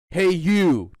Hey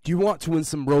you, do you want to win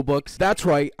some Robux? That's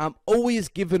right, I'm always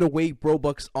giving away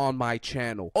Robux on my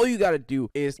channel. All you gotta do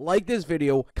is like this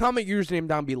video, comment your username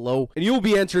down below, and you'll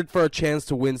be entered for a chance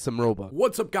to win some Robux.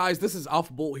 What's up guys, this is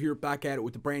AlphaBolt here, back at it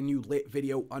with a brand new lit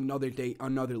video. Another day,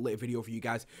 another lit video for you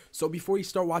guys. So before you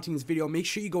start watching this video, make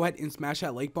sure you go ahead and smash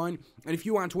that like button. And if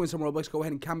you want to win some Robux, go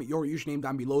ahead and comment your username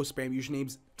down below, spam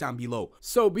usernames down below.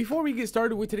 So before we get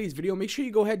started with today's video, make sure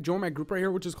you go ahead and join my group right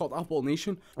here, which is called AlphaBolt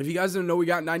Nation. If you guys didn't know, we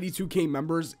got 92k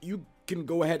members. You can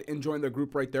go ahead and join the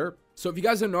group right there. So if you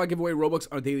guys don't know, I give away Robux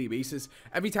on a daily basis.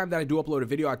 Every time that I do upload a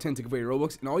video, I tend to give away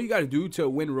Robux, and all you gotta do to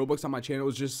win Robux on my channel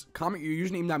is just comment your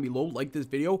username down below, like this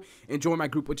video, and join my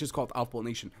group, which is called AlphaBolt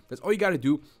Nation. That's all you gotta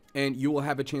do, and you will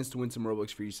have a chance to win some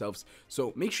Robux for yourselves.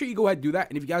 So make sure you go ahead and do that.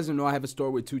 And if you guys don't know, I have a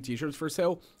store with 2 t-shirts for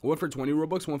sale, one for 20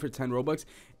 Robux, one for 10 Robux.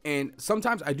 And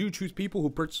sometimes I do choose people who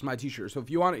purchase my t-shirt. So if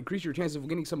you want to increase your chances of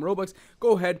getting some Robux,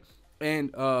 go ahead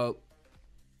and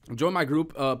join my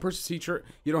group, purchase a t-shirt.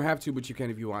 You don't have to, but you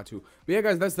can if you want to. But yeah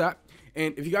guys, that's that.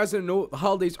 And if you guys didn't know, the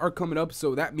holidays are coming up,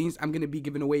 so that means I'm gonna be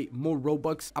giving away more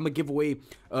Robux. I'm gonna give away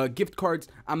gift cards.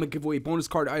 I'm gonna give away bonus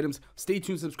card items. Stay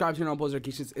tuned, subscribe, turn on post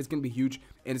notifications. It's gonna be huge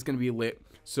and it's gonna be lit.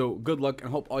 So good luck, and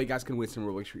hope all you guys can win some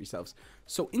Robux for yourselves.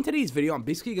 So in today's video, I'm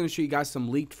basically gonna show you guys some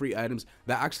leaked free items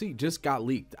that actually just got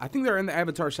leaked. I think they're in the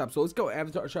avatar shop. So let's go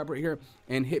avatar shop right here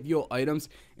and hit view items,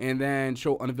 and then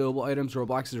show unavailable items.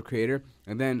 Roblox is a creator,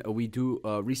 and then we do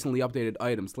recently updated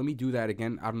items. Let me do that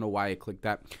again. I don't know why I clicked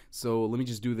that. So let me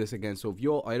just do this again. So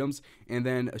view all items, and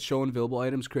then show unavailable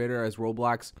items, creator as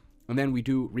Roblox, and then we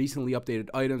do recently updated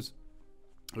items.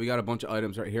 We got a bunch of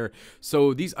items right here.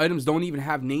 So these items don't even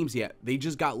have names yet. They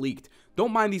just got leaked.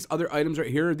 Don't mind these other items right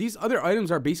here. These other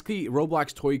items are basically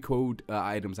Roblox toy code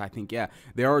items, I think. Yeah,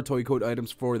 they are toy code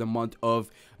items for the month of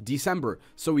December.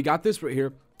 So we got this right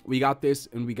here. We got this,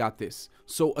 and we got this.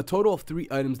 So a total of 3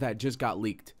 items that just got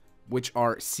leaked, which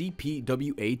are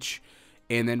CPWH,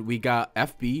 and then we got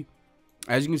FB,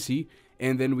 as you can see,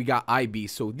 and then we got IB.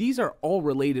 So these are all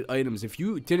related items. If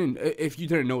you didn't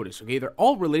notice, okay, they're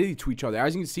all related to each other.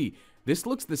 As you can see, this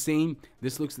looks the same,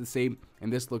 this looks the same,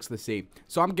 and this looks the same.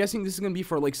 So I'm guessing this is gonna be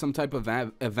for like some type of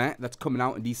event that's coming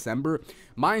out in December.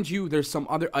 Mind you, there's some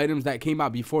other items that came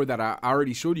out before that I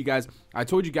already showed you guys. I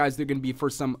told you guys they're gonna be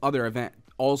for some other event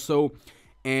also,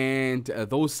 and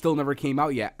those still never came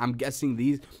out yet. I'm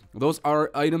guessing those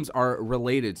items are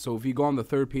related. So if you go on the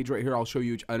 3rd page right here, I'll show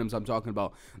you which items I'm talking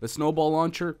about. The snowball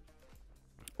launcher,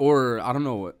 or I don't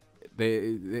know,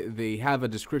 they have a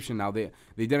description now. They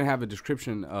didn't have a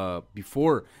description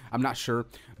before, I'm not sure,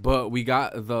 but we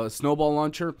got the snowball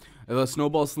launcher, the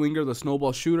snowball slinger, the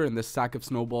snowball shooter, and the sack of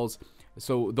snowballs.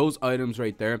 So those items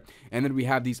right there, and then we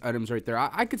have these items right there.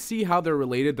 I could see how they're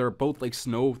related. They're both like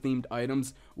snow themed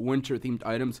items, winter themed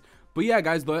items. But yeah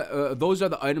guys, those are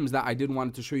the items that I did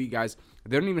want to show you guys.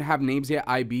 They don't even have names yet.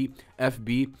 IB,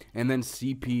 FB, and then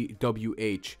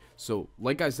CPWH. So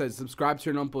like I said, subscribe,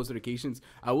 turn on post notifications.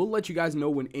 I will let you guys know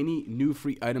when any new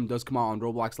free item does come out on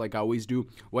Roblox, like I always do,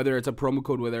 whether it's a promo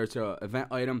code, whether it's an event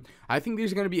item. I think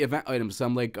these are going to be event items,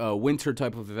 some like a winter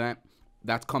type of event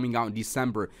that's coming out in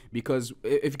December, because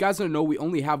if you guys don't know, we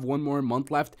only have one more month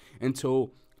left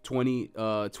until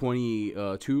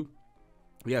 2022.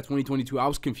 Yeah, 2022. I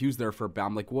was confused there for a bit.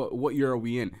 I'm like, what year are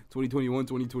we in? 2021,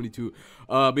 2022.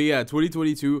 But yeah,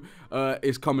 2022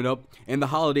 is coming up, and the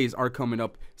holidays are coming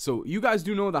up. So you guys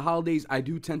do know the holidays, I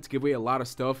do tend to give away a lot of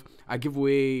stuff. I give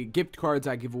away gift cards,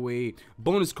 I give away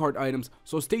bonus card items.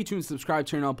 So stay tuned, subscribe,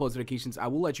 turn on post notifications. I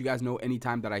will let you guys know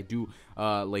anytime that I do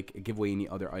like give away any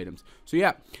other items. So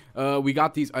yeah, we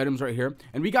got these items right here,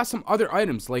 and we got some other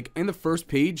items. Like in the 1st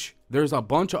page, there's a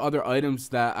bunch of other items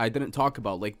that I didn't talk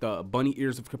about, like the bunny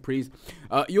ears of Capri's.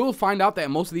 You'll find out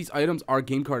that most of these items are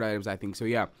game card items, I think. So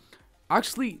yeah,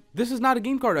 actually, this is not a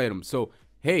game card item. So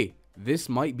hey, this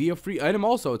might be a free item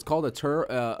also. It's called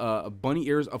a bunny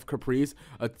ears of Capri's.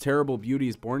 A terrible beauty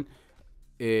is born.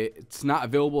 It's not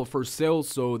available for sale,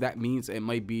 so that means it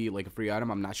might be like a free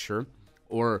item. I'm not sure.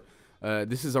 Or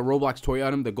this is a Roblox toy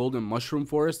item, the golden mushroom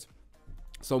forest.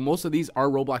 So most of these are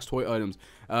Roblox toy items.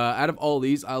 Out of all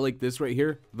these, I like this right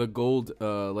here, the gold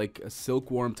like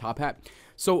silkworm top hat.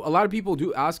 So a lot of people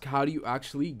do ask, how do you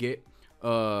actually get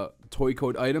toy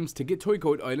code items? To get toy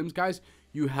code items, guys,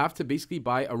 you have to basically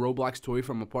buy a Roblox toy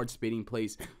from a participating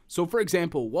place. So for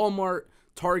example, Walmart,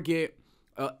 Target,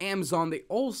 Amazon, they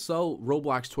all sell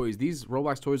Roblox toys. These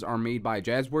Roblox toys are made by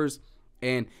Jazzwares,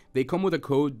 and they come with a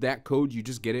code. That code, you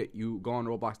just get it. You go on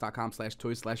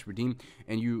roblox.com/toys/redeem,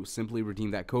 and you simply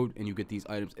redeem that code, and you get these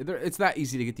items. It's that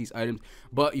easy to get these items,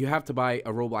 but you have to buy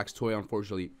a Roblox toy,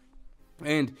 unfortunately.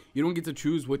 And you don't get to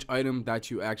choose which item that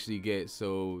you actually get.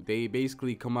 So they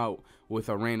basically come out with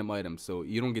a random item, so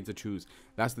you don't get to choose.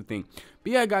 That's the thing.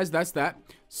 But yeah, guys, that's that.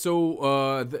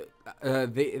 So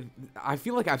I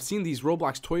feel like I've seen these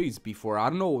Roblox toys before. I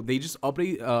don't know, they just I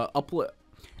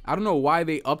don't know why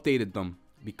they updated them,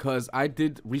 because I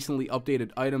did recently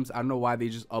updated items. I don't know why they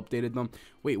just updated them.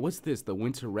 Wait, what's this? The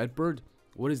Winter Redbird?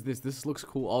 What is this? This looks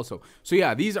cool also. So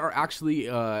yeah, these are actually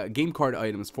game card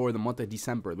items for the month of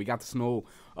December. We got the Snow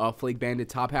Flake Bandit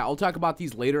top hat. I'll talk about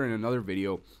these later in another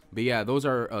video. But yeah, those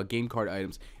are game card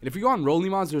items. And if you go on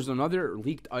Rollymons, there's another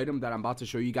leaked item that I'm about to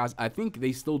show you guys. I think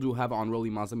they still do have it on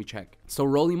Rollymons. Let me check. So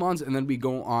Rollymons, and then we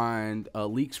go on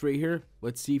leaks right here.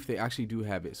 Let's see if they actually do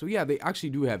have it. So yeah, they actually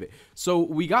do have it. So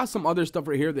we got some other stuff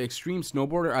right here. The Extreme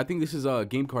Snowboarder. I think this is a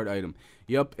game card item.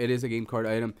 Yep, it is a game card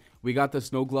item. We got the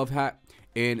Snow Glove hat,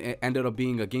 and it ended up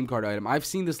being a game card item. I've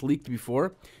seen this leaked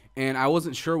before, and I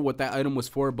wasn't sure what that item was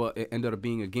for, but it ended up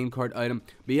being a game card item.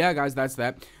 But yeah, guys, that's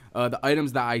that. The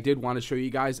items that I did want to show you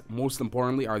guys, most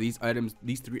importantly, are these items,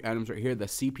 these 3 items right here: the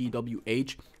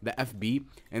CPWH, the FB,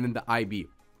 and then the IB.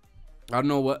 I don't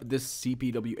know what this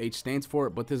CPWH stands for,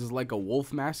 but this is like a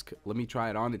wolf mask. Let me try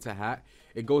it on. It's a hat.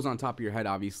 It goes on top of your head,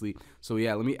 obviously. So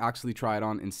yeah, let me actually try it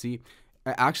on and see.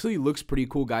 It actually looks pretty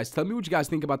cool, guys. Tell me what you guys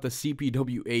think about the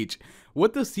CPWH.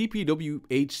 What does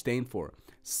CPWH stand for?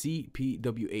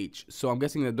 CPWH. So I'm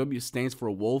guessing the W stands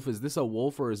for wolf. Is this a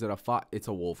wolf or is it a fox? It's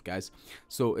a wolf, guys.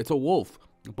 So it's a wolf.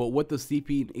 But what does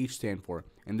CPH stand for?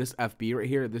 And this FB right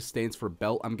here, this stands for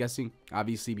belt, I'm guessing.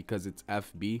 Obviously, because it's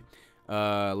FB.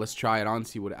 Let's try it on,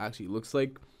 see what it actually looks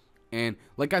like. And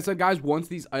like I said, guys, once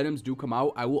these items do come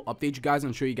out, I will update you guys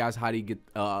and show you guys how to get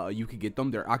you can get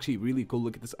them. They're actually really cool.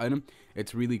 Look at this item.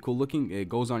 It's really cool looking. It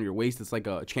goes on your waist. It's like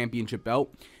a championship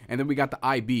belt. And then we got the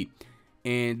IB.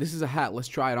 And this is a hat. Let's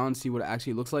try it on, see what it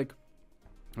actually looks like.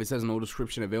 It says no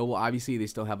description available. Obviously, they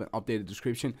still have an updated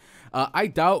description. I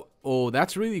doubt. Oh,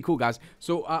 that's really cool, guys.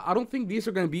 So I don't think these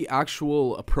are going to be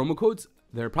actual promo codes.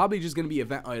 They're probably just going to be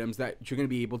event items that you're going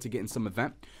to be able to get in some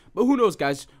event. But who knows,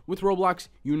 guys? With Roblox,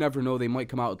 you never know. They might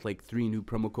come out with like 3 new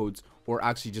promo codes, or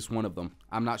actually just one of them.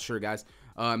 I'm not sure, guys.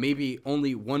 Maybe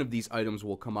only one of these items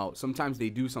will come out. Sometimes they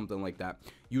do something like that.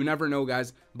 You never know,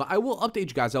 guys. But I will update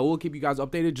you guys. I will keep you guys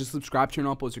updated. Just subscribe, turn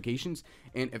on post notifications.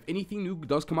 And if anything new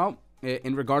does come out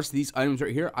in regards to these items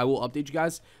right here, I will update you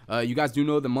guys. You guys do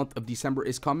know the month of December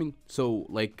is coming. So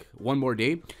like one more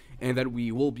day, and that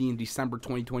we will be in December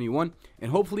 2021,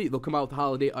 and hopefully they'll come out with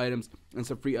holiday items and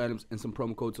some free items and some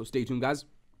promo codes. So stay tuned, guys.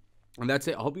 And that's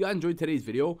it. I hope you guys enjoyed today's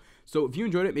video. So if you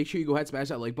enjoyed it, make sure you go ahead and smash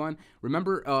that like button.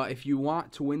 Remember, if you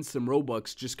want to win some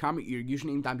Robux, just comment your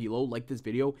username down below, like this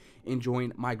video, and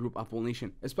join my group, AlphaBolt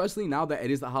Nation. Especially now that it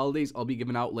is the holidays, I'll be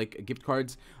giving out like gift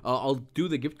cards. I'll do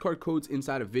the gift card codes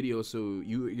inside of videos, so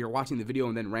you're watching the video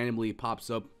and then randomly pops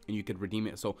up and you could redeem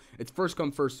it. So it's first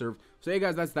come, first serve. So yeah,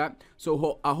 guys, that's that.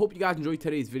 So I hope you guys enjoyed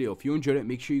today's video. If you enjoyed it,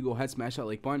 make sure you go ahead and smash that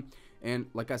like button. And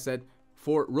like I said,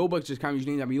 for Robux, just comment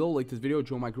your name down below, like this video,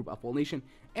 join my group, AlphaBolt Nation.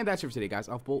 And that's it for today, guys.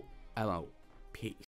 AlphaBolt, hello, peace.